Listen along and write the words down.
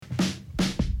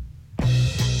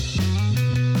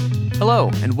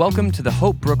Hello, and welcome to the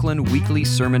Hope Brooklyn Weekly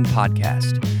Sermon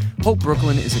Podcast. Hope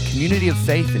Brooklyn is a community of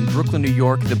faith in Brooklyn, New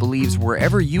York that believes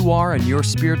wherever you are on your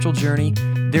spiritual journey,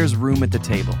 there's room at the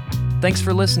table. Thanks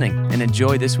for listening, and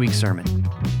enjoy this week's sermon.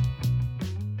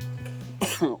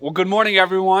 Well, good morning,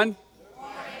 everyone.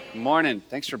 Good morning.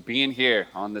 Thanks for being here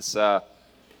on this, the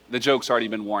joke's already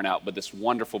been worn out, but this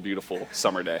wonderful, beautiful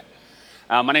summer day.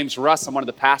 My name's Russ. I'm one of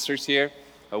the pastors here.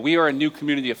 We are a new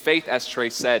community of faith, as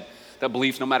Trey said, that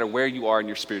believes no matter where you are in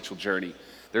your spiritual journey,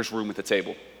 there's room at the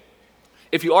table.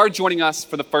 If you are joining us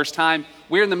for the first time,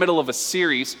 we're in the middle of a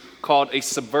series called A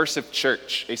Subversive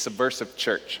Church, A Subversive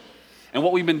Church. And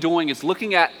what we've been doing is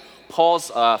looking at Paul's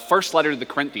first letter to the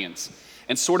Corinthians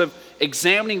and sort of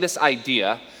examining this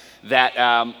idea that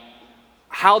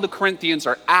how the Corinthians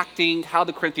are acting, how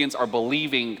the Corinthians are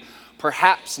believing,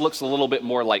 perhaps looks a little bit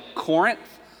more like Corinth,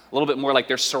 a little bit more like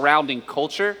their surrounding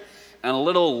culture, and a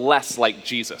little less like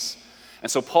Jesus. And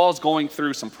so Paul's going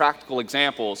through some practical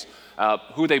examples,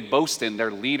 who they boast in, their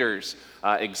leaders,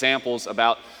 examples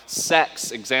about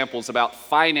sex, examples about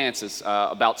finances,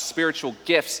 about spiritual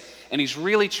gifts. And he's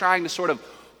really trying to sort of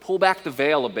pull back the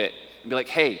veil a bit and be like,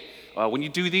 hey, when you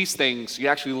do these things, you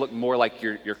actually look more like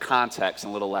your context and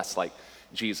a little less like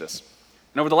Jesus.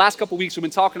 And over the last couple weeks, we've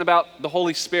been talking about the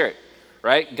Holy Spirit,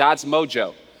 right? God's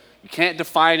mojo. You can't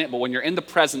define it, but when you're in the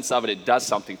presence of it, it does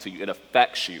something to you. It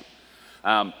affects you.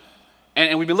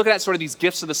 And we've been looking at sort of these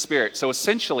gifts of the Spirit. So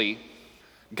essentially,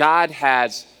 God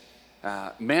has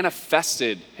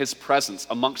manifested his presence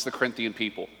amongst the Corinthian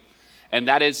people. And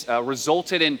that has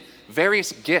resulted in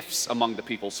various gifts among the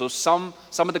people. So some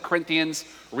of the Corinthians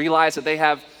realize that they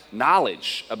have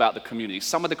knowledge about the community.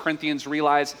 Some of the Corinthians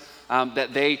realize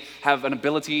that they have an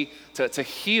ability to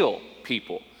heal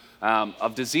people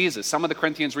of diseases. Some of the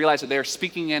Corinthians realize that they are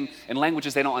speaking in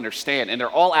languages they don't understand. And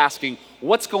they're all asking,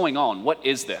 what's going on? What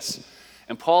is this?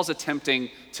 And Paul's attempting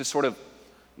to sort of,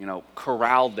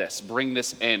 corral this, bring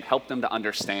this in, help them to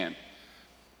understand.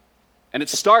 And it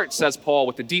starts, says Paul,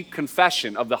 with the deep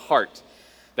confession of the heart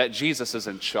that Jesus is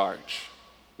in charge.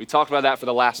 We talked about that for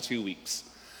the last 2 weeks.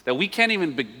 That we can't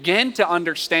even begin to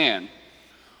understand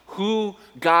who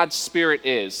God's Spirit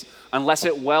is unless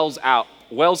it wells up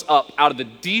out of the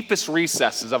deepest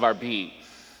recesses of our being,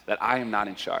 that I am not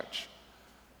in charge.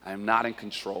 I am not in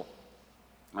control.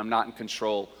 I'm not in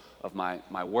control of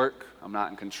my work. I'm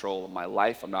not in control of my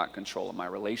life. I'm not in control of my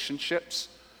relationships.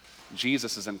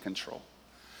 Jesus is in control.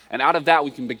 And out of that,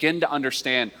 we can begin to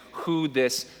understand who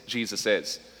this Jesus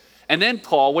is. And then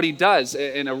Paul, what he does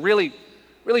in a really,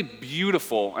 really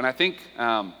beautiful, and I think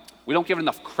we don't give it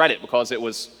enough credit because it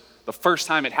was the first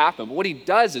time it happened, but what he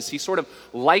does is he sort of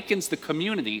likens the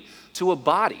community to a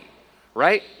body,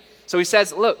 right? So he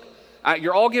says, look,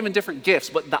 you're all given different gifts,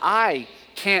 but the eye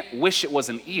can't wish it was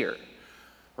an ear,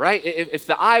 right? If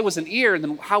the eye was an ear,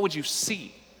 then how would you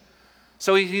see?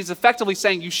 So he's effectively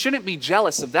saying you shouldn't be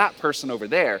jealous of that person over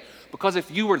there, because if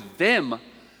you were them,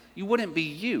 you wouldn't be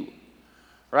you,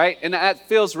 right? And that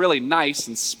feels really nice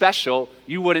and special.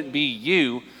 You wouldn't be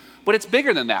you, but it's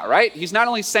bigger than that, right? He's not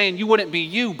only saying you wouldn't be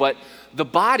you, but the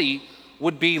body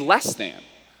would be less than.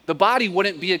 The body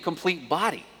wouldn't be a complete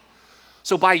body.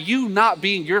 So by you not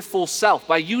being your full self,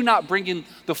 by you not bringing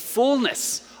the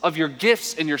fullness of your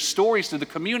gifts and your stories to the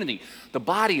community, the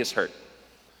body is hurt.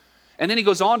 And then he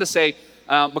goes on to say,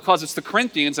 because it's the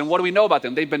Corinthians, and what do we know about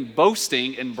them? They've been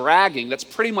boasting and bragging. That's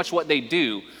pretty much what they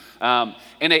do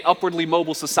in a upwardly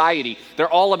mobile society. They're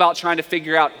all about trying to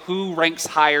figure out who ranks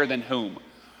higher than whom,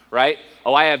 right?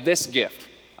 Oh, I have this gift.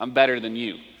 I'm better than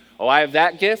you. Oh, I have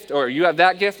that gift, or you have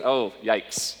that gift. Oh,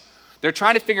 yikes. They're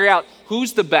trying to figure out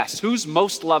who's the best, who's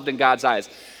most loved in God's eyes.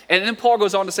 And then Paul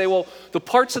goes on to say, well, the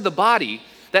parts of the body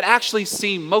that actually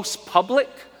seem most public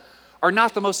are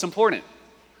not the most important.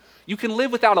 You can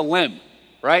live without a limb,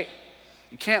 right?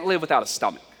 You can't live without a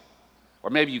stomach. Or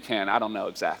maybe you can, I don't know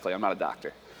exactly, I'm not a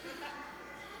doctor.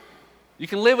 You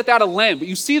can live without a limb, but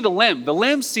you see the limb. The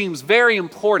limb seems very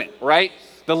important, right?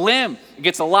 The limb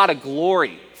gets a lot of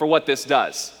glory for what this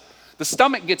does. The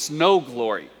stomach gets no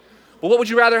glory. But what would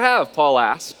you rather have, Paul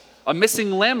asks? A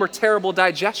missing limb or terrible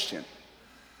digestion?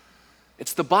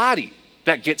 It's the body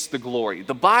that gets the glory,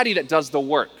 the body that does the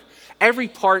work. Every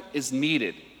part is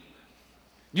needed.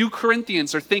 You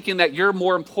Corinthians are thinking that you're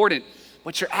more important,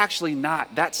 but you're actually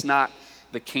not. That's not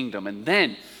the kingdom. And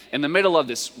then, in the middle of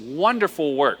this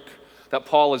wonderful work that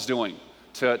Paul is doing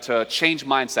to change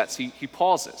mindsets, he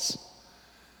pauses.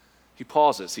 He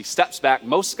pauses. He steps back.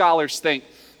 Most scholars think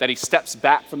that he steps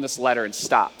back from this letter and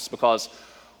stops, because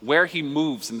where he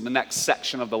moves in the next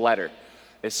section of the letter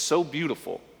is so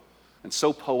beautiful and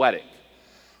so poetic.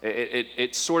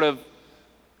 It's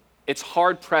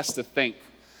hard pressed to think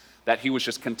that he was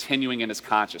just continuing in his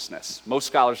consciousness. Most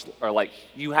scholars are like,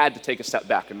 you had to take a step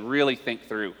back and really think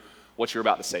through what you're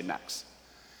about to say next.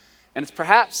 And it's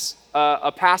perhaps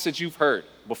a passage you've heard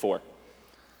before.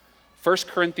 1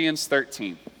 Corinthians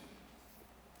 13.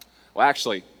 Well,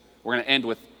 actually, we're going to end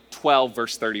with 12,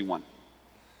 verse 31.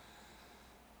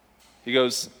 He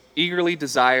goes, eagerly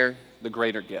desire the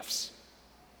greater gifts,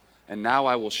 and now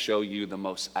I will show you the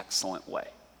most excellent way.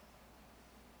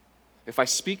 If I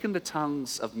speak in the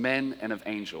tongues of men and of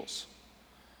angels,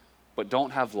 but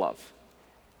don't have love,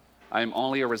 I am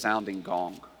only a resounding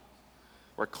gong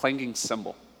or a clanging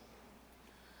cymbal.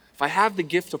 If I have the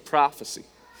gift of prophecy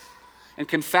and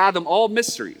can fathom all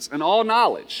mysteries and all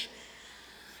knowledge,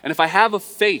 and if I have a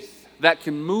faith that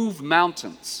can move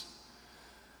mountains,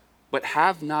 but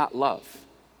have not love,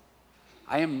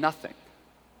 I am nothing.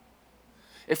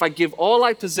 If I give all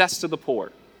I possess to the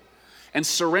poor and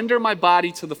surrender my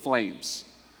body to the flames,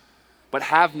 but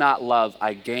have not love,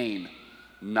 I gain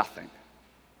nothing.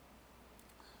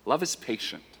 Love is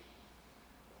patient.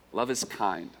 Love is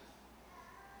kind.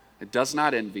 It does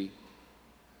not envy.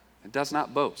 It does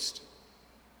not boast.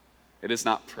 It is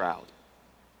not proud.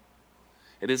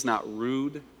 It is not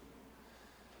rude.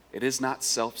 It is not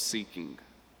self-seeking.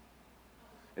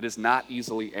 It is not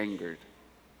easily angered.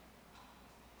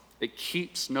 It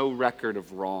keeps no record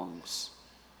of wrongs.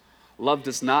 Love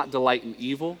does not delight in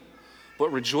evil,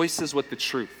 but rejoices with the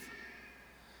truth.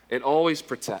 It always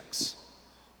protects,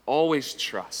 always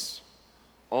trusts,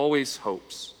 always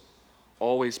hopes,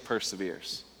 always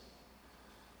perseveres.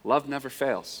 Love never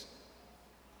fails.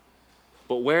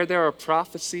 But where there are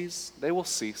prophecies, they will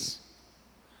cease.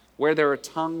 Where there are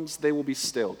tongues, they will be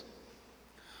stilled.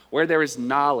 Where there is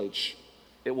knowledge,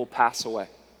 it will pass away.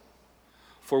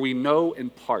 For we know in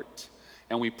part,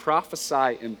 and we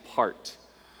prophesy in part.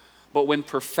 But when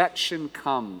perfection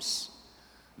comes,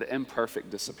 the imperfect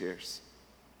disappears.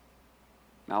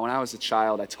 Now, when I was a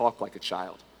child, I talked like a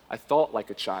child. I thought like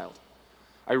a child.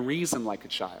 I reasoned like a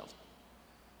child.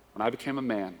 When I became a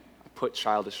man, I put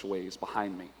childish ways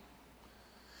behind me.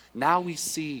 Now we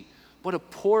see but a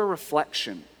poor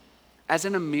reflection, as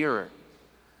in a mirror.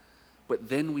 But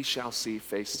then we shall see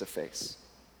face to face.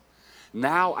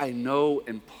 Now I know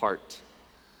in part,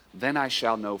 then I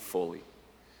shall know fully,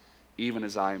 even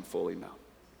as I am fully known.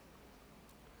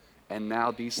 And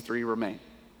now these three remain: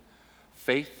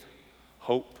 faith,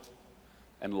 hope,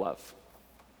 and love.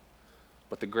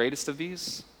 But the greatest of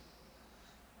these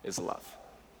is love.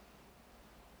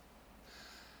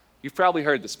 You've probably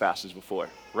heard this passage before,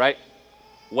 right?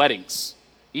 Weddings.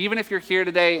 Even if you're here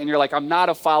today and you're like, I'm not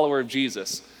a follower of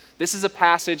Jesus, this is a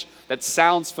passage that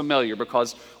sounds familiar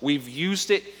because we've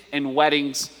used it in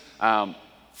weddings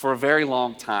for a very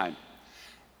long time.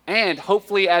 And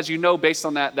hopefully, as you know, based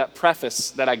on that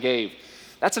preface that I gave,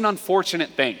 that's an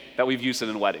unfortunate thing that we've used it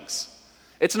in weddings.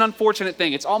 It's an unfortunate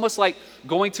thing. It's almost like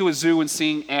going to a zoo and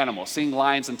seeing animals, seeing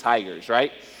lions and tigers,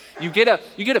 right? You get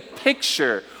a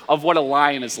picture of what a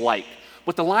lion is like,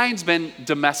 but the lion's been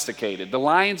domesticated. The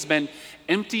lion's been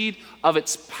emptied of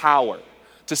its power.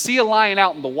 To see a lion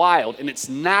out in the wild in its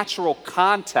natural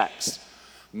context,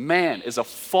 man, is a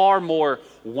far more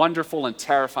wonderful and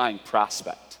terrifying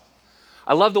prospect.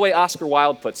 I love the way Oscar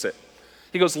Wilde puts it.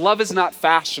 He goes, love is not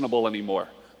fashionable anymore.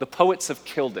 The poets have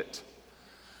killed it.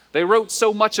 They wrote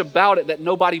so much about it that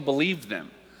nobody believed them,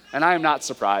 and I am not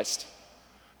surprised.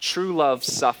 True love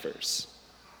suffers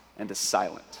and is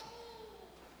silent.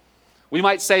 We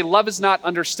might say love is not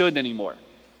understood anymore.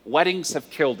 Weddings have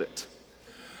killed it.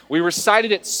 We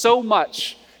recited it so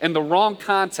much in the wrong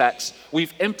context,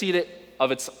 we've emptied it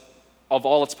of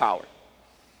all its power.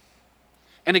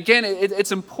 And again,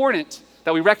 it's important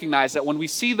that we recognize that when we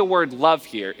see the word love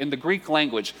here in the Greek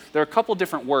language, there are a couple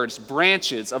different words,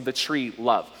 branches of the tree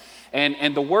love.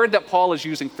 And the word that Paul is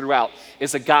using throughout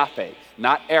is agape,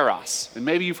 not eros. And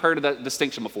maybe you've heard of the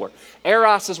distinction before.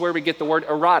 Eros is where we get the word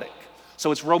erotic.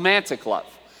 So it's romantic love.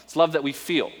 It's love that we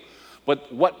feel.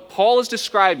 But what Paul is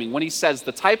describing when he says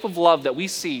the type of love that we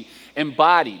see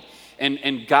embodied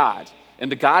in God, in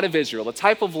the God of Israel, the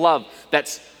type of love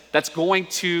that's going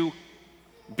to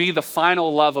be the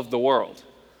final love of the world,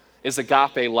 is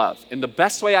agape love. And the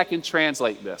best way I can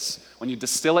translate this, when you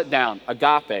distill it down,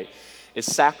 agape is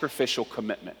sacrificial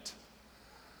commitment.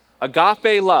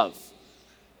 Agape love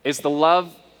is the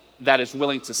love that is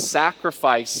willing to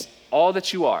sacrifice all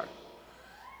that you are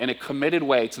in a committed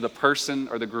way to the person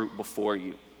or the group before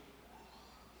you.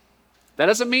 That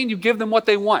doesn't mean you give them what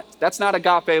they want. That's not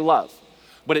agape love.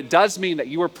 But it does mean that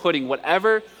you are putting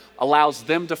whatever allows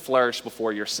them to flourish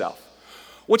before yourself.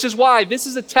 Which is why this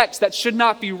is a text that should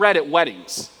not be read at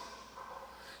weddings.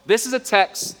 this is a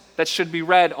text that should be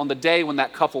read on the day when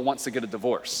that couple wants to get a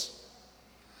divorce.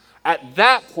 At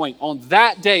that point, on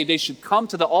that day, they should come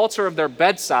to the altar of their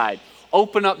bedside,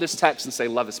 open up this text and say,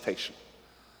 love is patient.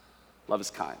 Love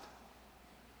is kind.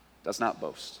 Does not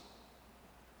boast.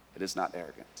 It is not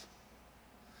arrogant.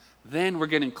 Then we're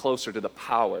getting closer to the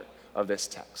power of this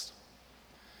text.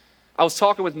 I was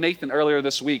talking with Nathan earlier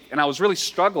this week, and I was really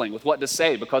struggling with what to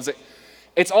say because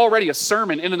it's already a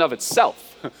sermon in and of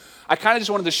itself. I kind of just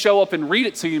wanted to show up and read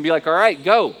it to you and be like, all right,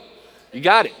 go. You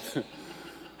got it.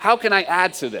 How can I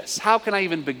add to this? How can I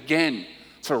even begin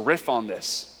to riff on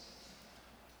this?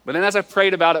 But then as I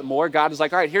prayed about it more, God was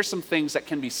like, all right, here's some things that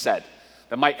can be said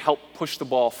that might help push the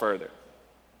ball further.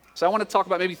 So I want to talk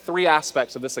about maybe 3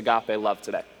 aspects of this agape love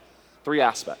today. 3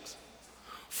 aspects.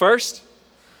 First,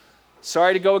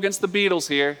 sorry to go against the Beatles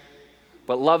here,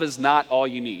 but love is not all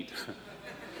you need.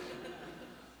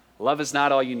 Love is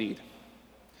not all you need.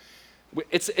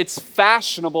 It's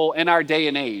fashionable in our day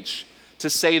and age to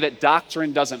say that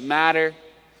doctrine doesn't matter,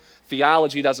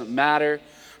 theology doesn't matter,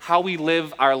 how we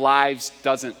live our lives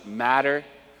doesn't matter,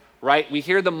 right? We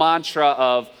hear the mantra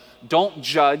of don't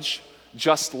judge,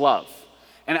 just love.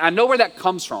 And I know where that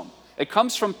comes from. It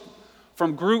comes from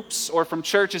groups or from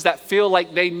churches that feel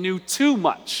like they knew too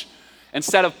much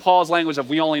instead of Paul's language of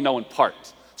we only know in part.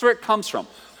 That's where it comes from.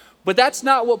 But that's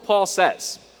not what Paul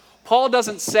says. Paul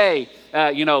doesn't say,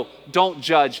 don't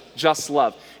judge, just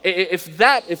love.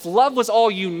 If love was all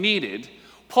you needed,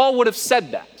 Paul would have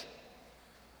said that.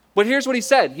 But here's what he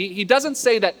said. He doesn't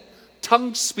say that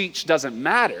tongue speech doesn't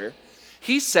matter.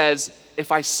 He says,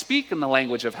 if I speak in the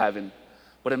language of heaven,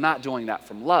 but I'm not doing that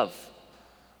from love,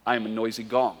 I am a noisy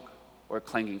gong or a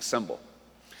clanging cymbal.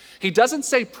 He doesn't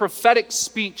say prophetic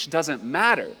speech doesn't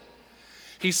matter.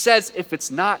 He says if it's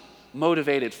not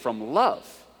motivated from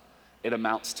love, it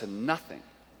amounts to nothing.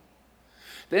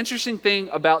 The interesting thing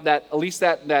about that, at least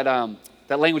that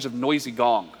language of noisy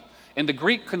gong, in the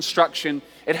Greek construction,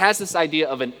 it has this idea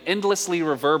of an endlessly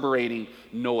reverberating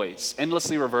noise.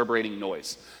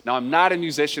 Now, I'm not a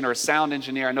musician or a sound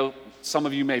engineer. I know some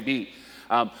of you may be.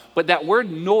 But that word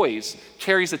noise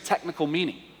carries a technical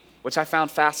meaning, which I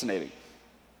found fascinating.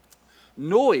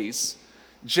 Noise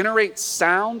generates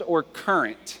sound or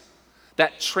current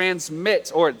that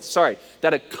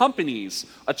accompanies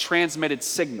a transmitted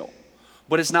signal,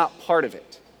 but is not part of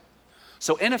it.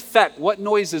 So in effect, what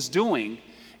noise is doing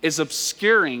is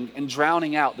obscuring and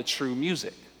drowning out the true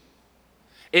music.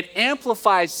 It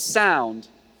amplifies sound,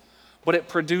 but it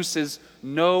produces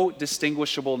no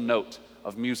distinguishable note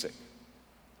of music.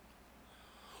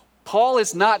 Paul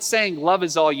is not saying love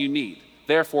is all you need.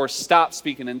 Therefore, stop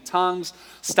speaking in tongues,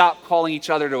 stop calling each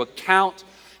other to account.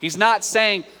 He's not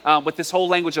saying with this whole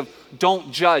language of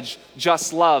don't judge,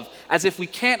 just love, as if we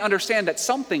can't understand that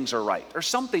some things are right, or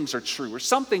some things are true, or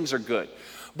some things are good.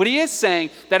 But he is saying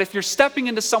that if you're stepping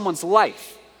into someone's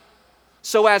life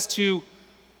so as to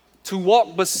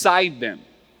walk beside them,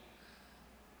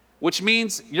 which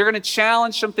means you're going to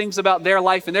challenge some things about their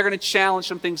life and they're going to challenge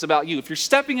some things about you. If you're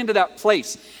stepping into that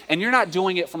place and you're not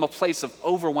doing it from a place of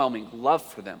overwhelming love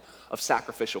for them, of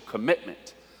sacrificial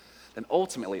commitment, then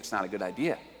ultimately it's not a good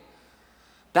idea.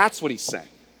 That's what he's saying.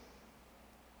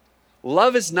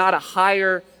 Love is not a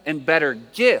higher and better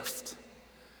gift.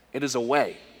 It is a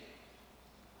way,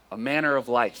 a manner of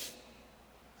life,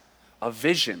 a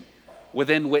vision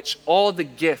within which all the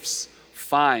gifts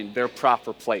find their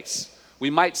proper place. We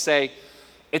might say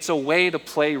it's a way to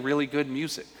play really good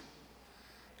music.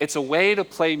 It's a way to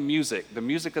play music, the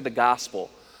music of the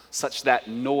gospel, such that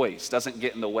noise doesn't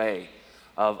get in the way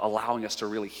of allowing us to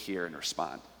really hear and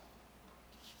respond.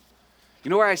 You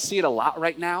know where I see it a lot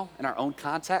right now in our own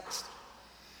context?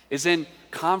 Is in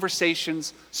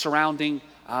conversations surrounding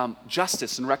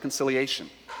justice and reconciliation.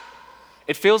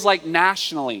 It feels like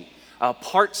nationally,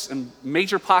 parts and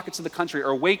major pockets of the country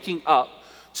are waking up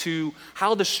to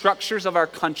how the structures of our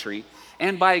country,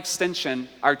 and by extension,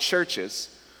 our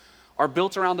churches, are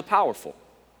built around the powerful,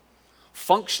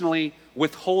 functionally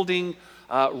withholding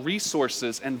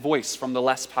resources and voice from the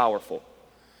less powerful,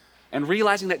 and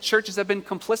realizing that churches have been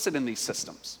complicit in these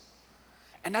systems.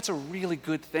 And that's a really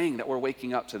good thing that we're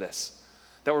waking up to this,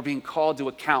 that we're being called to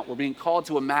account, we're being called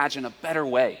to imagine a better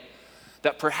way,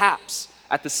 that perhaps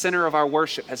at the center of our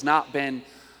worship has not been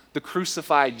the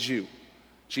crucified Jew,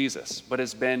 Jesus, but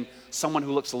has been someone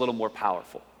who looks a little more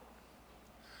powerful.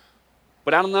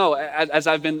 But I don't know, as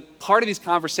I've been part of these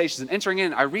conversations and entering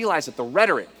in, I realize that the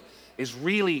rhetoric is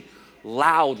really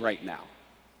loud right now.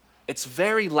 It's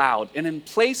very loud, and in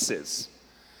places,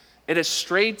 it has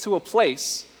strayed to a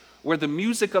place where the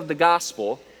music of the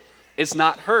gospel is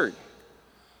not heard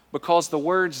because the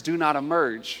words do not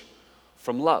emerge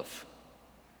from love,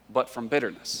 but from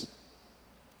bitterness.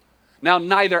 Now,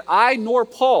 neither I nor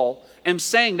Paul am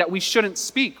saying that we shouldn't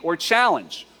speak or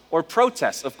challenge or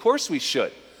protest. Of course we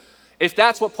should. If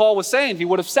that's what Paul was saying, he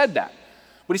would have said that.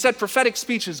 But he said prophetic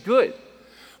speech is good.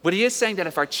 But he is saying that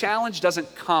if our challenge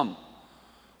doesn't come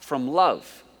from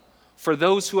love for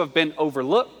those who have been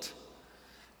overlooked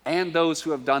and those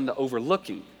who have done the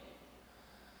overlooking,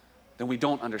 then we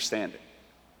don't understand it.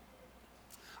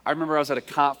 I remember I was at a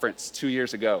conference 2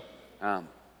 years ago.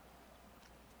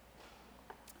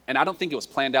 And I don't think it was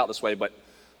planned out this way, but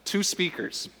two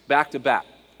speakers back to back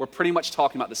were pretty much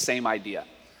talking about the same idea.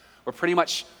 We're pretty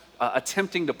much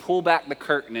attempting to pull back the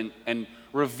curtain and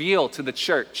reveal to the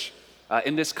church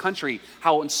in this country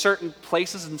how in certain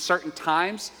places and certain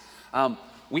times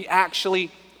we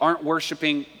actually aren't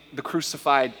worshiping the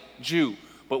crucified Jew,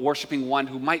 but worshiping one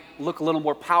who might look a little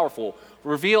more powerful.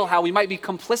 Reveal how we might be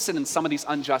complicit in some of these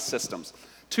unjust systems.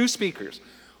 Two speakers.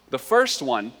 The first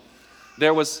one,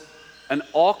 there was an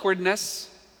awkwardness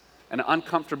and an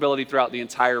uncomfortability throughout the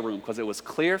entire room because it was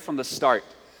clear from the start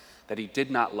that he did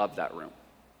not love that room.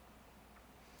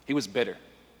 He was bitter,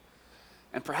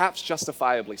 and perhaps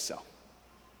justifiably so.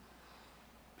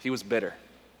 He was bitter,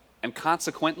 and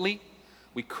consequently,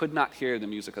 we could not hear the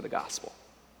music of the gospel.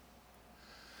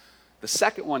 The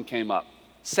second one came up,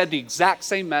 said the exact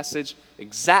same message,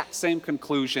 exact same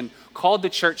conclusion, called the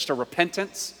church to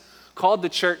repentance, called the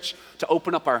church to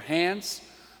open up our hands,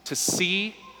 to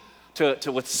see,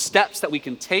 with steps that we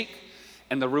can take,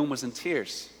 and the room was in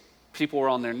tears. People were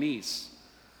on their knees.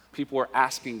 People were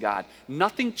asking God.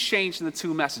 Nothing changed in the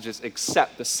two messages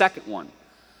except the second one.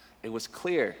 It was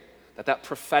clear that that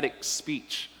prophetic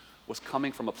speech was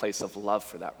coming from a place of love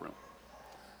for that room.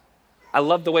 I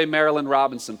love the way Marilyn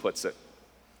Robinson puts it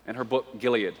in her book,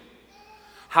 Gilead.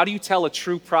 How do you tell a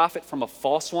true prophet from a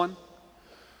false one?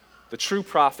 The true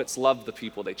prophets love the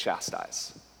people they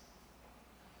chastise.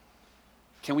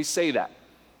 Can we say that?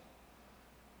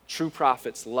 True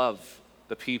prophets love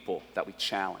the people that we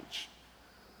challenge.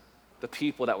 The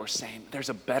people that we're saying, there's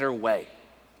a better way.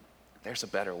 There's a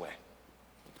better way.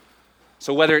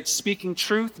 So whether it's speaking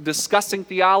truth, discussing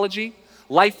theology,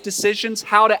 life decisions,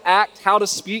 how to act, how to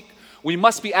speak, we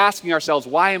must be asking ourselves,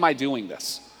 why am I doing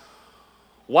this?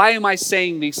 Why am I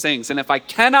saying these things? And if I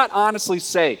cannot honestly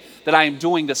say that I am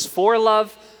doing this for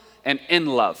love and in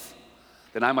love,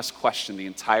 then I must question the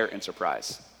entire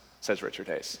enterprise, says Richard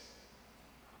Hayes.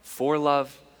 For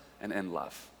love and in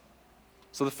love.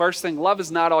 So the first thing, love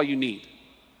is not all you need.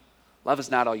 Love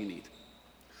is not all you need.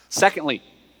 Secondly,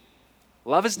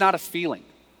 love is not a feeling.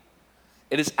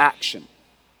 It is action.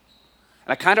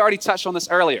 And I kind of already touched on this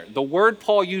earlier. The word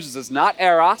Paul uses is not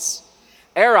eros.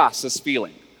 Eros is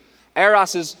feeling.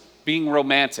 Eros is being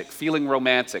romantic,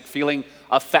 feeling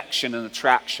affection and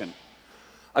attraction.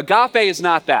 Agape is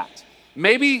not that.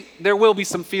 Maybe there will be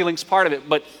some feelings part of it,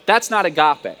 but that's not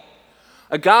agape.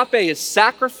 Agape is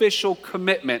sacrificial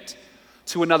commitment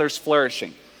to another's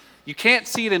flourishing. You can't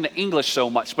see it in the English so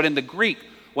much, but in the Greek,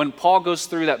 when Paul goes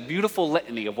through that beautiful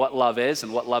litany of what love is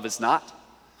and what love is not,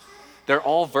 they're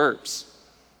all verbs.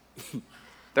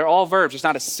 They're all verbs. There's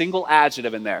not a single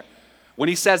adjective in there. When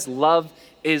he says love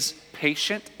is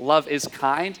patient, love is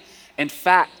kind, in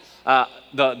fact,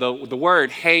 the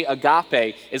word hey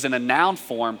agape is in a noun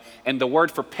form, and the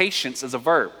word for patience is a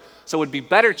verb. So it would be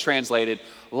better translated,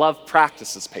 love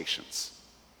practices patience.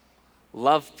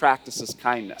 Love practices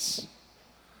kindness.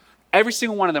 Every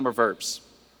single one of them are verbs.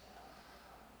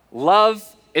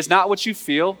 Love is not what you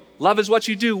feel. Love is what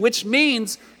you do, which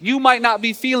means you might not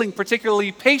be feeling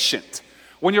particularly patient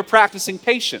when you're practicing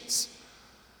patience.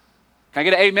 Can I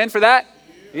get an amen for that?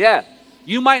 Yeah.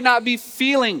 You might not be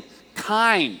feeling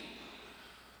kind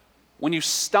when you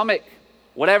stomach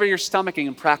whatever you're stomaching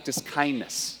and practice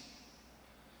kindness.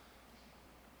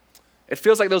 It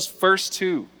feels like those first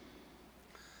two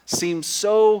seem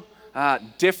so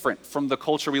different from the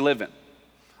culture we live in.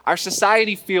 Our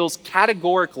society feels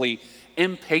categorically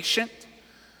impatient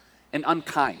and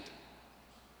unkind.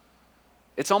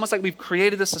 It's almost like we've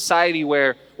created a society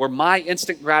where my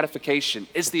instant gratification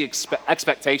is the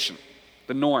expectation,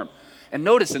 the norm. And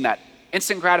notice in that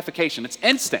instant gratification, it's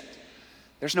instant.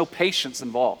 There's no patience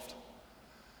involved.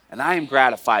 And I am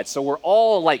gratified. So we're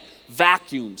all like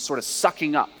vacuums, sort of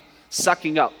sucking up.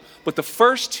 But the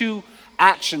first two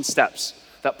action steps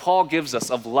that Paul gives us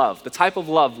of love, the type of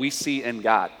love we see in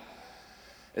God,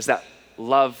 is that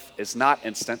love is not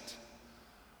instant,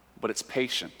 but it's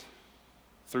patient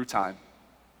through time.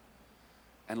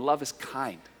 And love is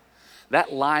kind.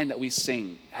 That line that we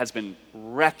sing has been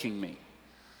wrecking me.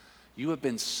 You have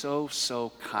been so,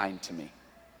 so kind to me.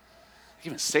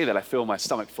 even say that, I feel my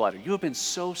stomach flutter. You have been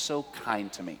so, so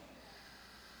kind to me.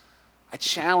 I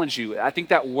challenge you. I think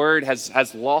that word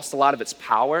has lost a lot of its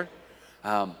power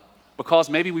because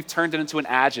maybe we've turned it into an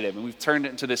adjective and we've turned it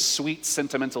into this sweet,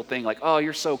 sentimental thing like, oh,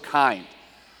 you're so kind.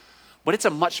 But it's a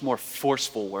much more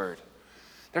forceful word.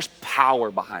 There's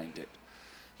power behind it.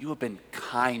 You have been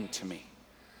kind to me.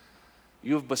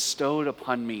 You have bestowed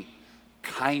upon me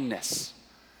kindness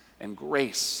and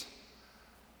grace,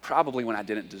 probably when I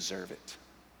didn't deserve it.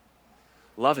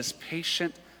 Love is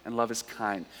patient and love is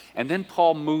kind. And then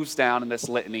Paul moves down in this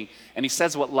litany and he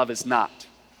says what love is not.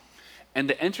 And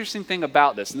the interesting thing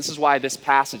about this, and this is why this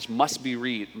passage must be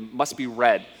read,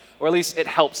 or at least it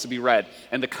helps to be read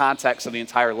in the context of the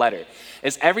entire letter,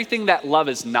 is everything that love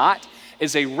is not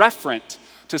is a reference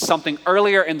to something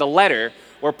earlier in the letter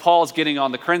where Paul's getting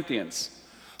on the Corinthians.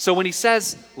 So when he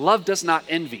says, love does not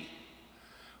envy,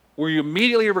 we're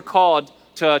immediately recalled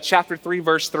to chapter 3,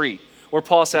 verse 3, where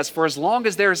Paul says, for as long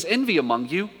as there is envy among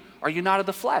you, are you not of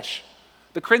the flesh?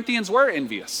 The Corinthians were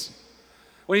envious.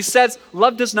 When he says,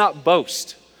 love does not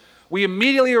boast, we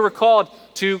immediately are recalled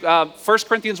to 1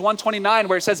 Corinthians 1:29,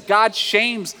 where it says, God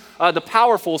shames the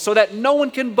powerful so that no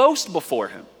one can boast before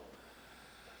him.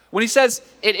 When he says,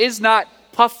 it is not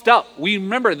puffed up, we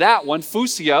remember that one,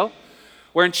 Fusio,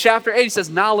 where in chapter 8 he says,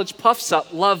 knowledge puffs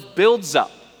up, love builds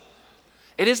up.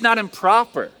 It is not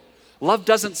improper. Love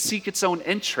doesn't seek its own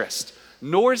interest,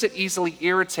 nor is it easily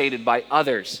irritated by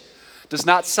others. Does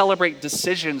not celebrate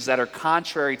decisions that are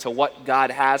contrary to what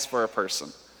God has for a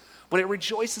person, but it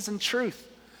rejoices in truth,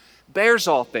 bears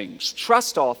all things,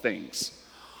 trusts all things,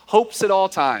 hopes at all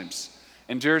times,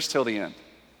 endures till the end.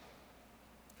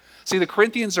 See, the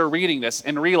Corinthians are reading this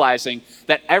and realizing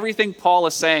that everything Paul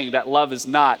is saying that love is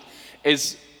not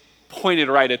is pointed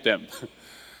right at them.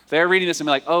 They're reading this and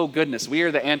be like, oh goodness, we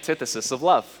are the antithesis of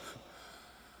love.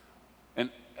 In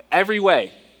every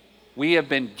way, we have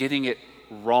been getting it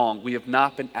wrong. We have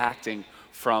not been acting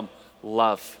from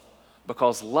love,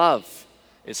 because love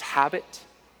is habit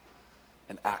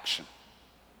and action.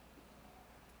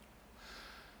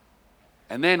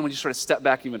 And then when you sort of step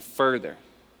back even further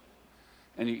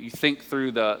and you think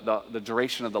through the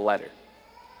duration of the letter,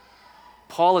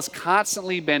 Paul has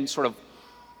constantly been sort of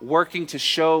working to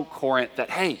show Corinth that,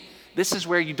 hey, this is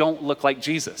where you don't look like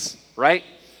Jesus, right?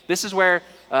 This is where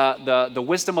the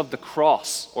wisdom of the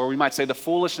cross, or we might say the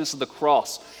foolishness of the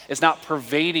cross, is not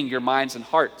pervading your minds and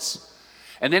hearts.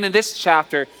 And then in this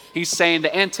chapter, he's saying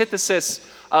the antithesis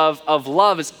of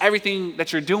love is everything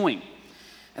that you're doing.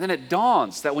 And then it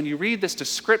dawns that when you read this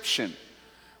description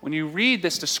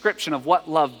of what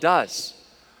love does,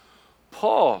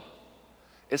 Paul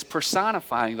is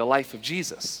personifying the life of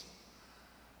Jesus.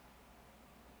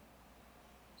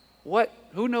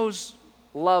 Who knows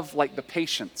love like the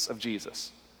patience of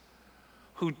Jesus,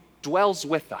 who dwells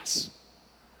with us,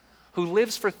 who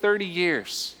lives for 30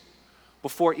 years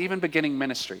before even beginning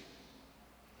ministry,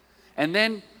 and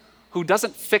then who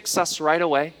doesn't fix us right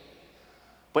away,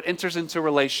 but enters into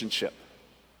relationship?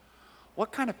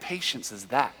 What kind of patience is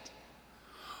that?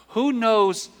 Who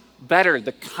knows better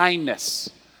the kindness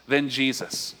than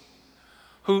Jesus,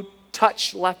 who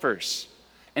touched lepers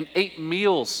and ate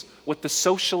meals with the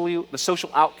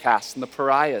social outcasts and the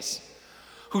pariahs,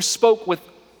 who spoke with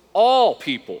all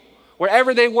people,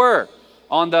 wherever they were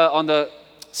on the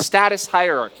status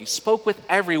hierarchy, spoke with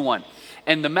everyone,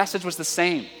 and the message was the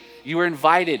same. You were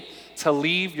invited to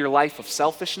leave your life of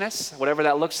selfishness, whatever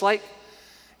that looks like,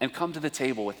 and come to the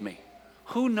table with me.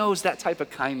 Who knows that type of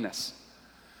kindness?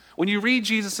 When you read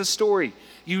Jesus' story,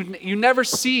 you never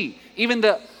see even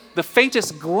the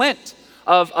faintest glint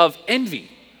of envy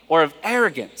or of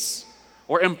arrogance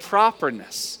or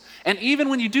improperness. And even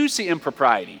when you do see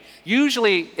impropriety,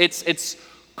 usually it's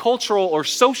cultural or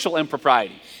social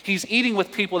impropriety. He's eating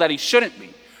with people that he shouldn't be,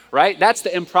 right? That's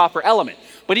the improper element.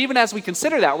 But even as we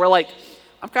consider that, we're like,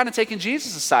 I'm kind of taking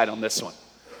Jesus' side on this one.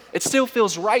 It still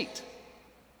feels right.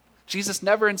 Jesus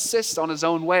never insists on his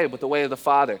own way, but the way of the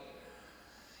Father.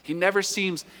 He never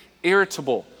seems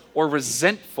irritable or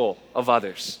resentful of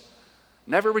others.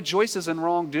 Never rejoices in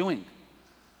wrongdoing.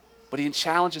 But he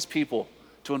challenges people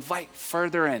to invite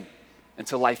further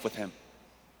into life with him.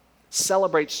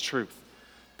 Celebrates truth.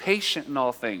 Patient in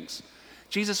all things.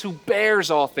 Jesus who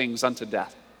bears all things unto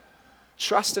death.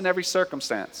 Trust in every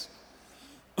circumstance.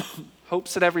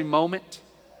 Hopes at every moment.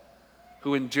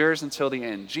 Who endures until the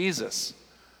end. Jesus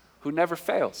who never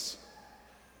fails.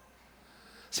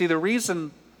 See, the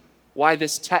reason why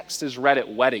this text is read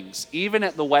at weddings, even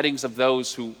at the weddings of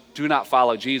those who do not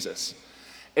follow Jesus,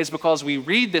 is because we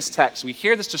read this text, we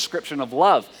hear this description of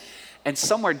love, and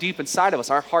somewhere deep inside of us,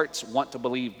 our hearts want to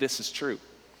believe this is true.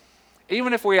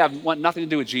 even if we want nothing to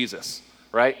do with Jesus,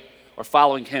 right? Or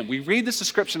following him, we read this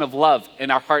description of love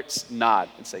and our hearts nod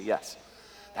and say, yes,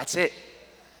 that's it.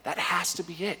 That has to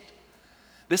be it.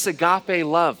 This agape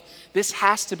love, this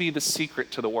has to be the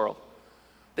secret to the world.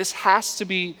 This has to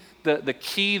be the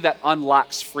key that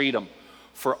unlocks freedom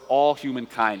for all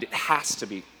humankind. It has to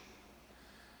be.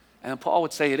 And Paul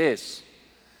would say it is.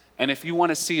 And if you want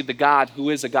to see the God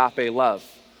who is agape love,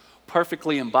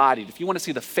 perfectly embodied, if you want to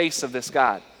see the face of this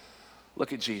God,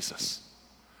 look at Jesus.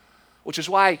 Which is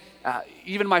why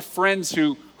even my friends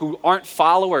who aren't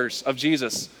followers of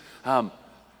Jesus,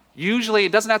 usually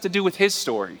it doesn't have to do with his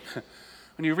story.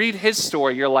 When you read his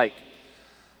story, you're like,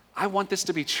 I want this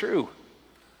to be true.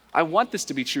 I want this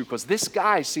to be true because this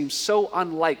guy seems so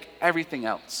unlike everything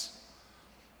else.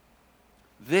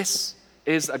 This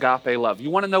is agape love. You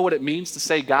want to know what it means to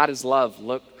say God is love?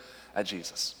 Look at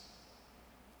Jesus.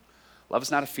 Love is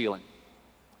not a feeling.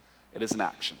 It is an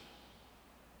action.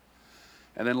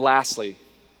 And then lastly,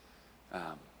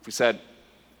 we said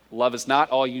love is not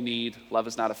all you need. Love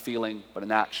is not a feeling, but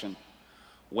an action.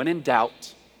 When in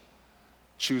doubt,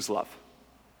 choose love.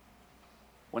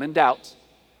 When in doubt,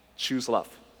 choose love.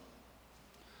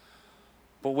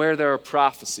 But where there are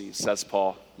prophecies, says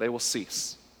Paul, they will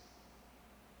cease.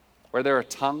 Where there are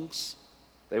tongues,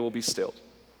 they will be stilled.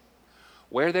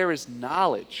 Where there is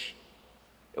knowledge,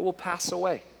 it will pass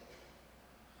away.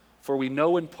 For we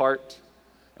know in part,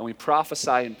 and we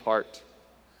prophesy in part,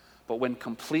 but when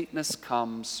completeness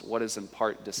comes, what is in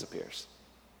part disappears.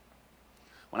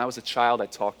 When I was a child, I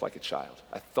talked like a child.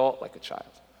 I thought like a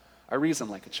child. I reasoned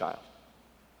like a child.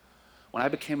 When I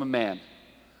became a man,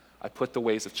 I put the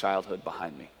ways of childhood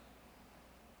behind me.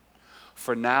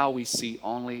 For now we see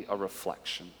only a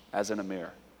reflection, as in a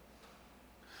mirror.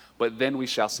 But then we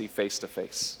shall see face to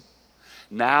face.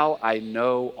 Now I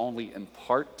know only in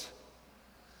part,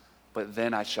 but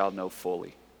then I shall know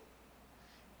fully,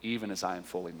 even as I am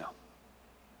fully known.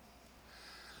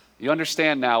 You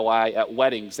understand now why at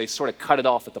weddings they sort of cut it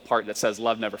off at the part that says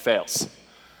love never fails.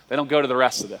 They don't go to the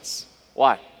rest of this.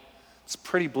 Why? It's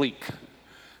pretty bleak.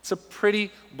 It's a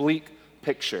pretty bleak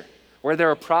picture. Where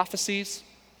there are prophecies,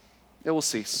 it will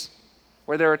cease.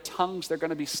 Where there are tongues, they're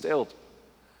going to be stilled.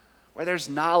 Where there's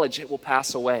knowledge, it will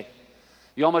pass away.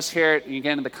 You almost hear it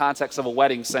again in the context of a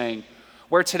wedding saying,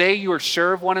 where today you are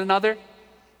sure of one another,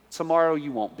 tomorrow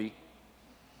you won't be.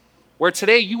 Where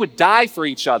today you would die for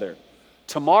each other,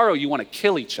 tomorrow you want to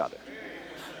kill each other.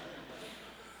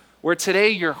 Where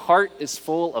today your heart is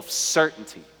full of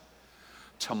certainty,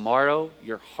 tomorrow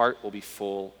your heart will be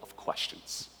full of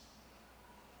questions.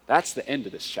 That's the end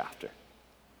of this chapter.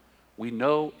 We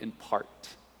know in part,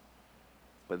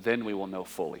 but then we will know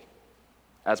fully,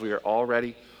 as we are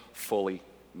already fully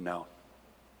known.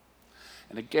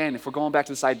 And again, if we're going back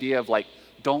to this idea of like,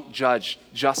 don't judge,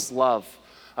 just love,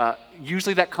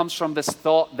 usually that comes from this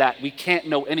thought that we can't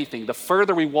know anything. The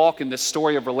further we walk in this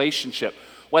story of relationship,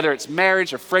 whether it's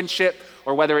marriage or friendship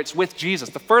or whether it's with Jesus,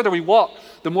 the further we walk,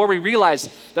 the more we realize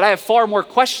that I have far more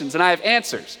questions than I have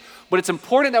answers. But it's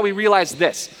important that we realize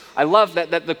this. I love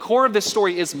that the core of this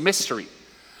story is mystery.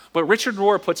 But Richard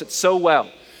Rohr puts it so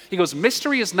well. He goes,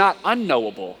 mystery is not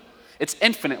unknowable, it's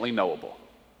infinitely knowable.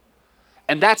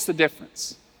 And that's the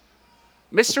difference.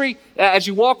 Mystery, as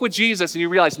you walk with Jesus and you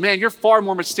realize, man, you're far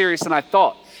more mysterious than I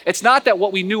thought. It's not that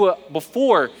what we knew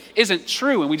before isn't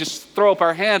true and we just throw up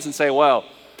our hands and say, well,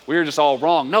 we were just all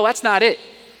wrong. No, that's not it.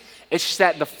 It's just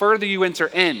that the further you enter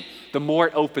in, the more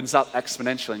it opens up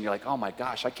exponentially and you're like, oh my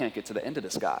gosh, I can't get to the end of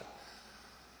this God.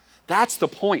 That's the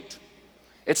point.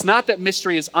 It's not that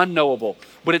mystery is unknowable,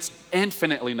 but it's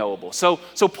infinitely knowable. So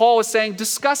Paul is saying,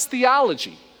 discuss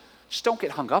theology. Just don't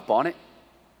get hung up on it.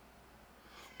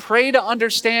 Pray to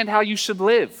understand how you should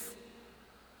live.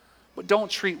 But don't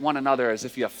treat one another as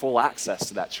if you have full access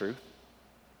to that truth.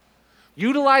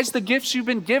 Utilize the gifts you've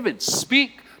been given.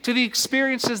 Speak to the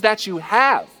experiences that you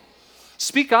have.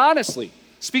 Speak honestly.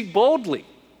 Speak boldly.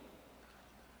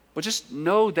 But just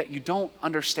know that you don't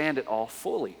understand it all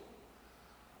fully.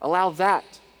 Allow that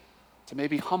to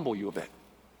maybe humble you a bit.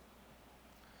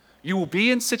 You will be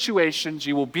in situations,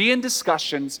 you will be in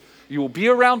discussions, you will be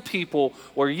around people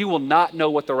where you will not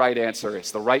know what the right answer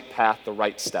is, the right path, the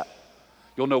right step.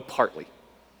 You'll know partly.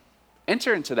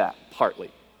 Enter into that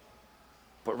partly,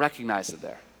 but recognize it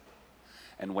there.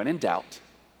 And when in doubt,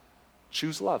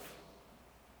 choose love.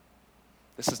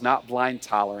 This is not blind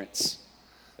tolerance.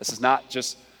 This is not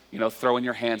just, throwing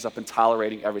your hands up and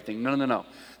tolerating everything. No.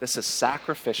 This is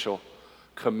sacrificial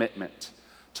commitment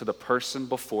to the person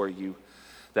before you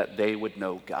that they would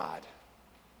know God.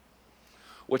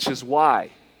 Which is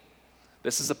why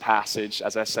this is a passage,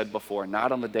 as I said before,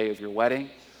 not on the day of your wedding,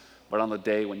 but on the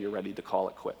day when you're ready to call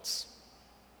it quits.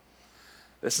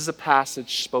 This is a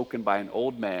passage spoken by an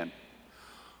old man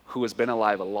who has been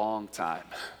alive a long time,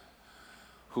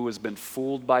 who has been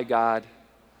fooled by God,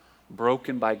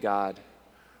 broken by God,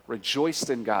 rejoiced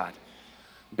in God,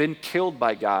 been killed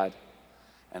by God,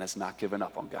 and has not given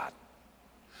up on God,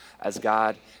 as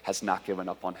God has not given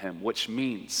up on him, which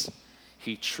means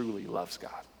he truly loves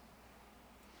God.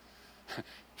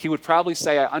 He would probably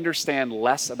say, I understand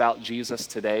less about Jesus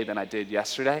today than I did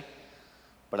yesterday,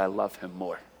 but I love him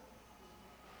more.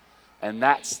 And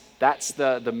that's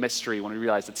the mystery when we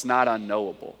realize it's not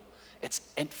unknowable. It's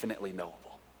infinitely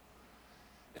knowable.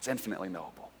 It's infinitely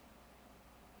knowable.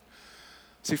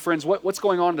 See, friends, what's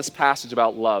going on in this passage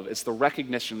about love is the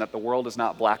recognition that the world is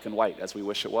not black and white as we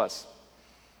wish it was.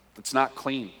 It's not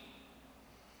clean.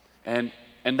 And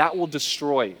that will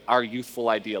destroy our youthful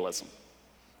idealism.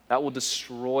 That will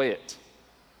destroy it.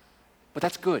 But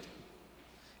that's good.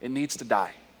 It needs to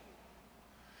die.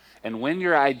 And when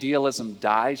your idealism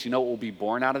dies, you know what will be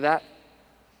born out of that?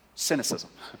 Cynicism.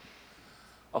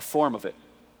 A form of it.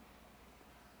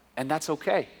 And that's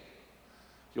okay.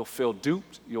 You'll feel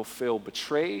duped, you'll feel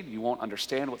betrayed, you won't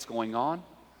understand what's going on,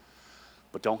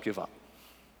 but don't give up.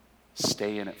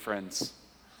 Stay in it, friends,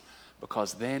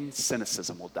 because then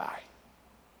cynicism will die.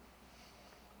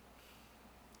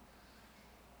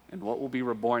 And what will be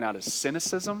reborn out of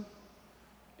cynicism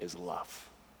is love.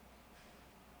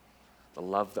 The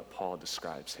love that Paul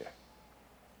describes here.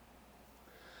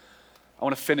 I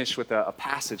want to finish with a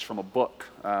passage from a book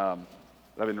that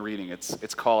I've been reading.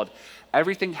 It's called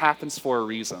Everything Happens for a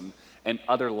Reason and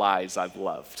Other Lies I've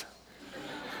Loved.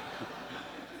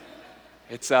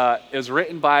 It was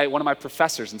written by one of my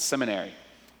professors in seminary.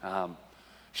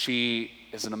 She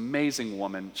is an amazing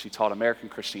woman. She taught American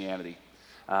Christianity.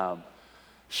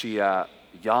 She,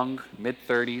 young,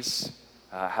 mid-30s,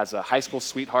 has a high school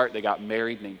sweetheart. They got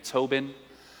married named Tobin.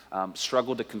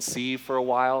 Struggled to conceive for a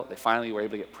while. They finally were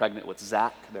able to get pregnant with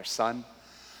Zach, their son.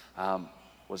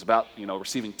 Was about,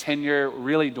 receiving tenure,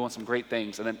 really doing some great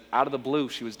things. And then out of the blue,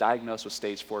 she was diagnosed with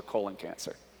stage 4 colon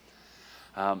cancer.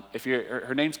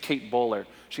 Her name's Kate Bowler.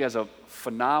 She has a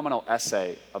phenomenal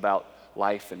essay about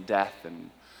life and death and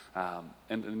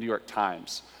in the New York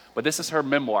Times. But this is her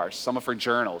memoirs, some of her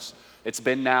journals. It's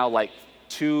been now like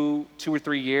two or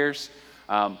 3 years.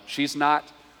 She's not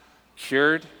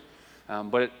cured,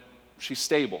 but she's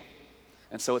stable.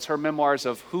 And so it's her memoirs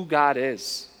of who God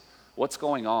is, what's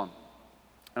going on.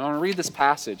 And I want to read this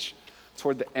passage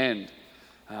toward the end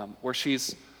where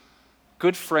she's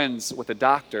good friends with a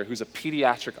doctor who's a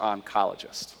pediatric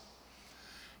oncologist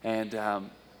and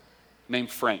named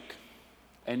Frank.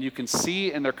 And you can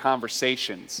see in their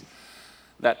conversations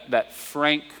that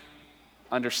Frank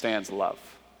understands love.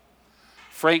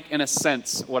 Frank, in a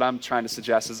sense, what I'm trying to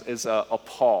suggest is a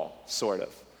Paul, sort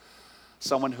of.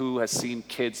 Someone who has seen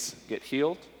kids get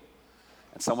healed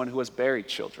and someone who has buried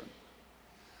children,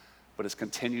 but has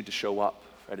continued to show up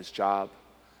at his job,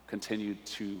 continued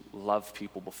to love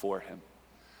people before him.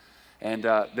 And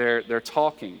they're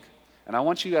talking. And I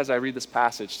want you, as I read this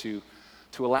passage, to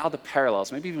allow the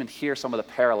parallels, maybe even hear some of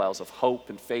the parallels of hope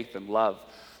and faith and love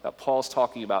that Paul's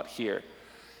talking about here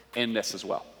in this as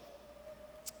well.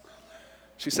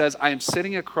 She says, I am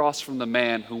sitting across from the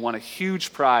man who won a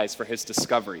huge prize for his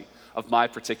discovery of my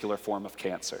particular form of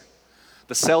cancer,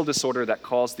 the cell disorder that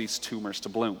caused these tumors to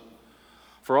bloom.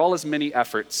 For all his many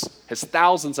efforts, his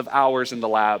thousands of hours in the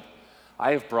lab,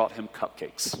 I have brought him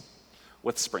cupcakes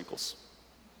with sprinkles.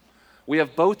 We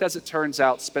have both, as it turns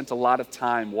out, spent a lot of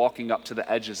time walking up to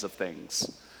the edges of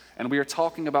things, and we are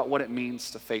talking about what it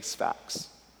means to face facts.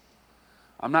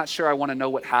 I'm not sure I want to know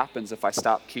what happens if I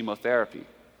stop chemotherapy,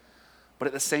 but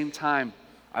at the same time,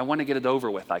 I want to get it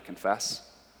over with, I confess.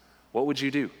 What would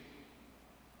you do?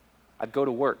 I'd go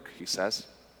to work, he says,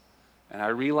 and I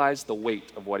realize the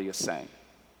weight of what he is saying.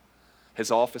 His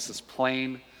office is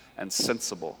plain and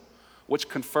sensible, which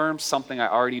confirms something I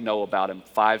already know about him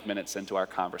 5 minutes into our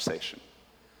conversation.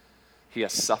 He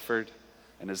has suffered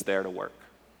and is there to work.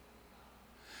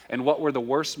 In what were the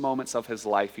worst moments of his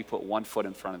life, he put one foot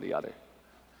in front of the other.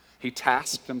 He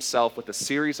tasked himself with a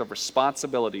series of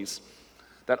responsibilities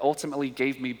that ultimately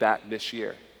gave me back this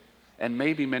year, and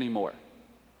maybe many more.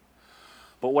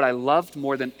 But what I loved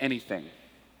more than anything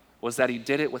was that he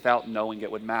did it without knowing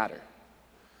it would matter.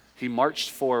 He marched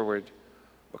forward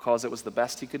because it was the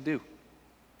best he could do.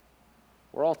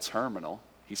 We're all terminal,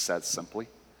 he says simply,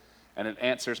 and it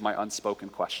answers my unspoken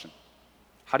question.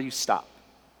 How do you stop?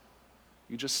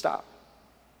 You just stop.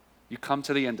 You come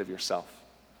to the end of yourself,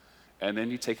 and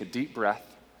then you take a deep breath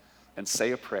and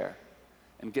say a prayer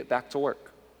and get back to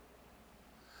work.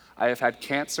 I have had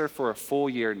cancer for a full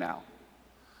year now.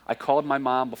 I called my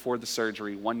mom before the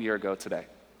surgery 1 year ago today.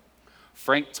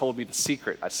 Frank told me the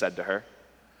secret, I said to her.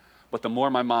 But the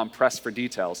more my mom pressed for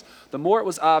details, the more it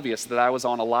was obvious that I was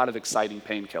on a lot of exciting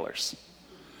painkillers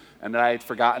and that I had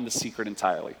forgotten the secret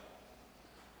entirely.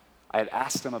 I had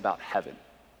asked him about heaven.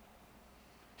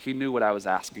 He knew what I was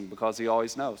asking because he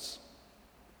always knows.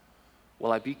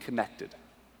 Will I be connected?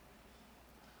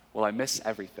 Will I miss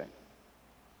everything?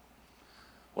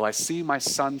 Will I see my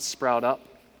son sprout up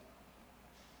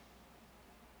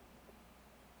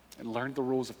and learn the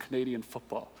rules of Canadian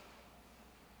football?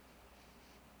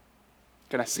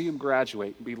 Can I see him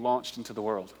graduate and be launched into the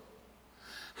world?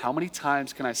 How many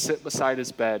times can I sit beside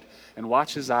his bed and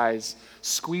watch his eyes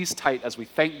squeeze tight as we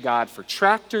thank God for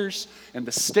tractors and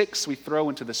the sticks we throw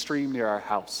into the stream near our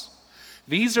house?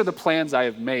 These are the plans I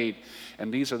have made,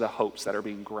 and these are the hopes that are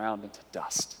being ground into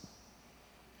dust.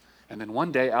 And then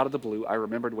one day, out of the blue, I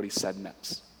remembered what he said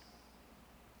next.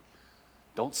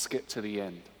 Don't skip to the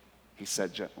end, he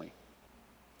said gently.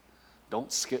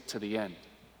 Don't skip to the end.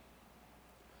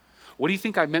 What do you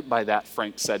think I meant by that,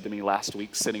 Frank said to me last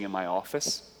week sitting in my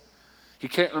office. He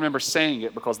can't remember saying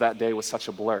it because that day was such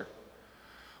a blur.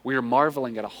 We were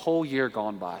marveling at a whole year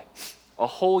gone by. A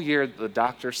whole year the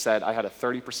doctor said I had a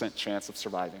 30% chance of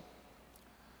surviving.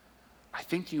 I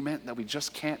think you meant that we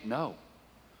just can't know,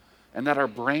 and that our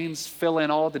brains fill in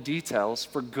all the details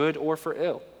for good or for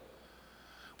ill.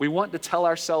 We want to tell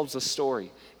ourselves a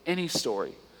story, any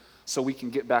story, so we can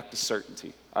get back to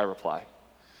certainty, I reply.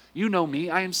 You know me,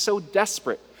 I am so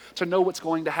desperate to know what's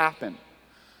going to happen,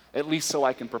 at least so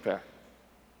I can prepare.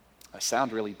 I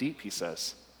sound really deep, he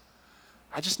says.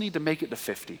 I just need to make it to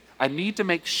 50. I need to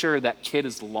make sure that kid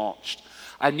is launched.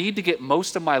 I need to get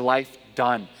most of my life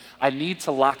done. I need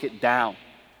to lock it down.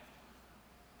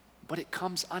 But it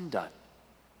comes undone.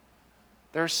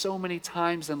 There are so many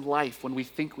times in life when we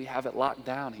think we have it locked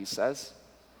down, he says.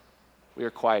 We are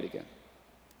quiet again.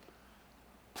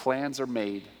 Plans are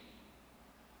made.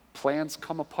 Plans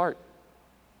come apart.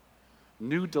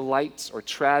 New delights or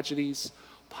tragedies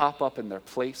pop up in their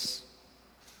place,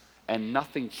 and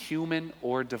nothing human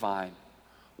or divine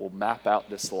will map out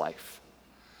this life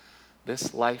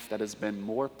that has been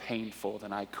more painful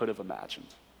than I could have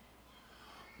imagined,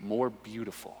 more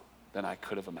beautiful than I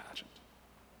could have imagined.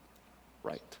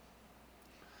 Right.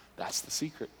 That's the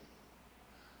secret.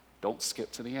 Don't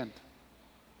skip to the end,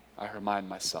 I remind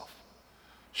myself,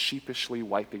 sheepishly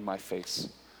wiping my face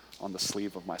on the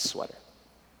sleeve of my sweater.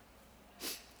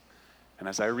 And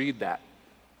as I read that,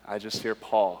 I just hear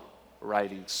Paul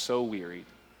writing, so wearied.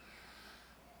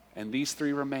 And these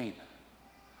three remain: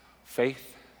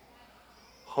 faith,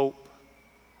 hope,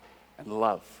 and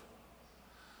love.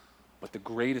 But the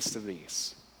greatest of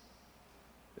these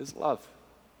is love.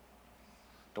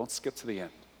 Don't skip to the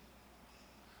end.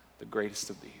 The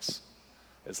greatest of these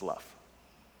is love.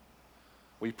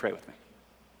 Will you pray with me?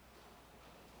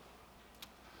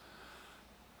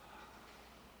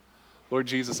 Lord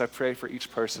Jesus, I pray for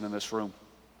each person in this room.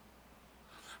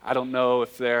 I don't know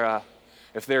if they're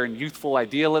in youthful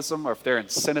idealism, or if they're in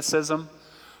cynicism,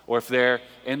 or if they're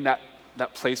in that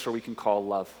place where we can call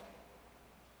love.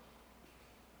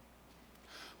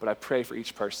 But I pray for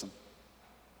each person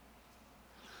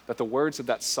that the words of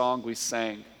that song we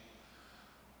sang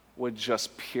would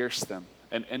just pierce them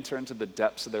and enter into the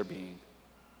depths of their being.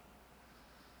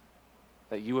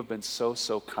 That you have been so,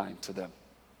 so kind to them.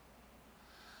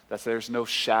 That there's no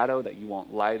shadow that you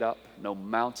won't light up, no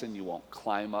mountain you won't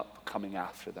climb up coming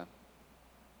after them.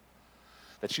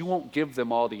 That you won't give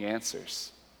them all the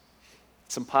answers.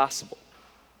 It's impossible.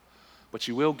 But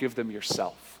you will give them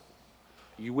yourself.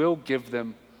 You will give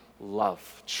them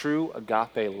love, true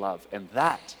agape love. And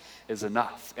that is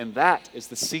enough. And that is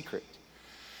the secret.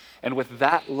 And with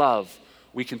that love,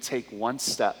 we can take one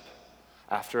step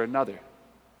after another,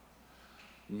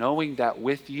 knowing that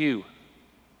with you,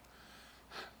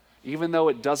 even though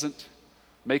it doesn't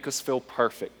make us feel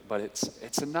perfect, but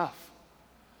it's enough.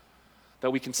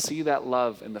 That we can see that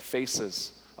love in the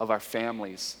faces of our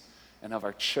families and of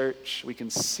our church. We can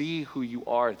see who you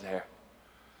are there.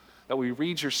 That we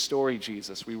read your story,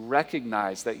 Jesus, we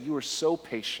recognize that you are so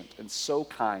patient and so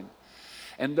kind.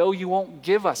 And though you won't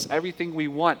give us everything we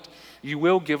want, you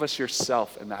will give us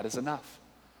yourself, and that is enough.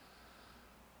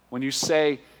 When you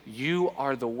say, you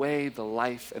are the way, the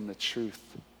life, and the truth,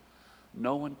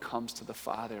 no one comes to the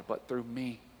Father but through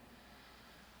me.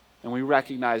 And we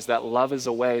recognize that love is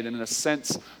a way, and in a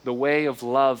sense, the way of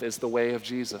love is the way of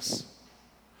Jesus.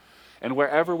 And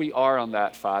wherever we are on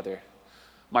that, Father,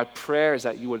 my prayer is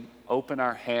that you would open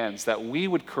our hands, that we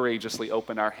would courageously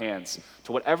open our hands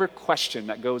to whatever question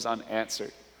that goes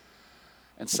unanswered,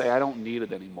 and say, I don't need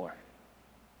it anymore.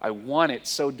 I want it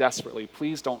so desperately.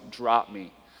 Please don't drop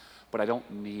me, but I don't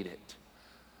need it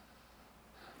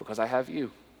because I have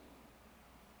you.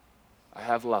 I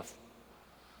have love.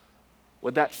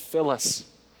 Would that fill us?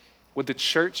 Would the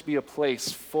church be a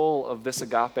place full of this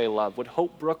agape love? Would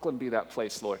Hope Brooklyn be that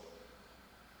place, Lord?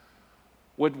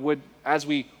 Would as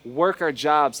we work our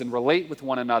jobs and relate with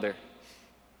one another,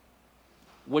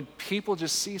 would people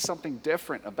just see something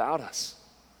different about us?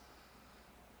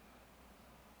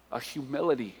 A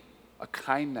humility, a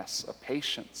kindness, a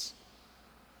patience,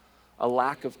 a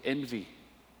lack of envy,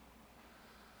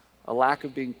 a lack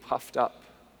of being puffed up,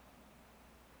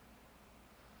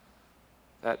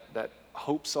 that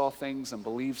hopes all things and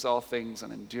believes all things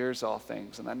and endures all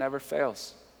things, and that never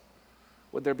fails.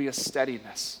 Would there be a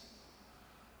steadiness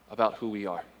about who we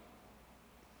are?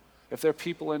 If there are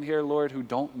people in here, Lord, who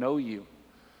don't know you,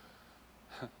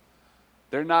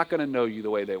 they're not going to know you the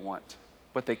way they want,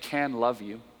 but they can love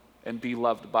you and be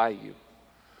loved by you.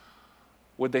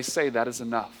 Would they say that is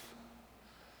enough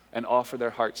and offer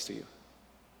their hearts to you?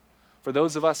 For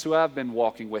those of us who have been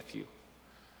walking with you,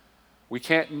 we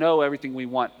can't know everything we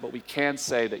want, but we can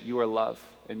say that you are love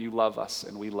and you love us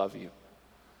and we love you.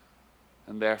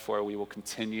 And therefore we will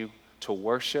continue to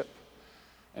worship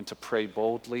and to pray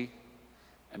boldly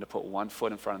and to put one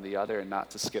foot in front of the other and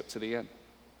not to skip to the end.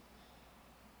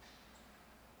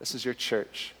 This is your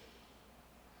church.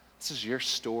 This is your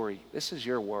story. This is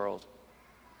your world.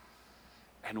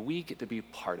 And we get to be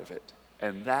part of it.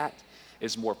 And that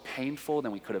is more painful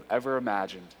than we could have ever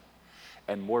imagined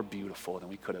and more beautiful than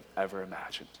we could have ever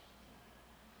imagined.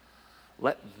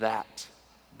 Let that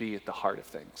be at the heart of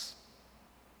things.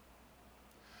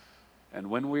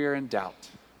 And when we are in doubt,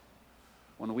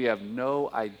 when we have no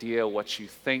idea what you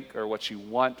think or what you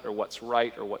want or what's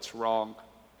right or what's wrong,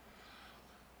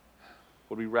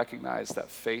 would we recognize that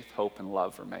faith, hope, and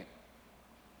love remain?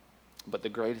 But the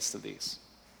greatest of these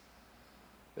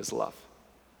is love.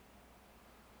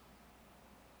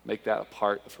 Make that a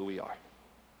part of who we are.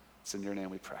 It's in your name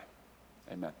we pray.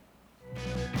 Amen.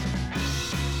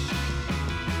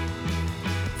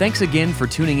 Thanks again for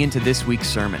tuning into this week's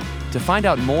sermon. To find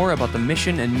out more about the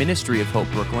mission and ministry of Hope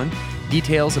Brooklyn,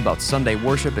 details about Sunday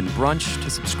worship and brunch, to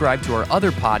subscribe to our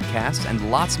other podcasts, and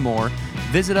lots more,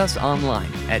 visit us online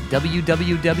at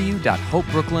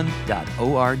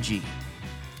www.hopebrooklyn.org.